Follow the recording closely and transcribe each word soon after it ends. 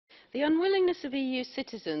The unwillingness of EU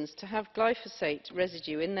citizens to have glyphosate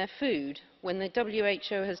residue in their food when the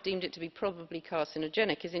WHO has deemed it to be probably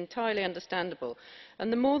carcinogenic is entirely understandable,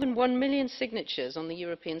 and the more than 1 million signatures on the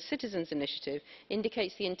European Citizens' Initiative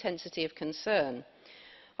indicates the intensity of concern.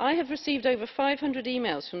 I have received over 500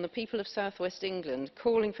 emails from the people of South West England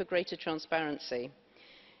calling for greater transparency.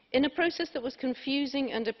 In a process that was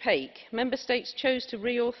confusing and opaque, Member States chose to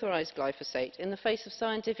reauthorise glyphosate in the face of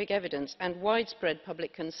scientific evidence and widespread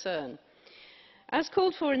public concern. As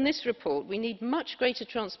called for in this report, we need much greater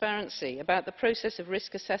transparency about the process of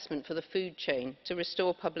risk assessment for the food chain to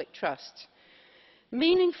restore public trust.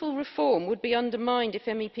 Meaningful reform would be undermined if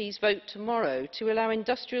MEPs vote tomorrow to allow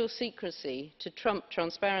industrial secrecy to trump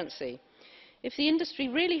transparency. If the industry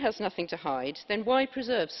really has nothing to hide, then why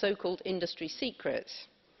preserve so-called industry secrets?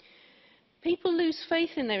 People lose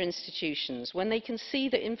faith in their institutions when they can see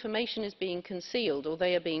that information is being concealed or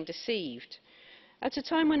they are being deceived. At a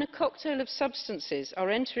time when a cocktail of substances are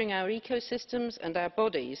entering our ecosystems and our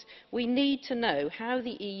bodies, we need to know how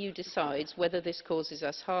the EU decides whether this causes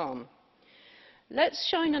us harm. Let's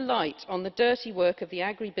shine a light on the dirty work of the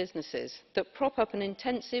agribusinesses that prop up an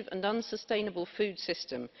intensive and unsustainable food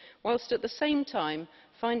system, whilst at the same time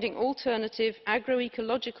finding alternative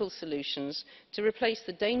agro-ecological solutions to replace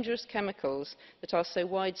the dangerous chemicals that are so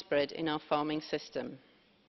widespread in our farming system.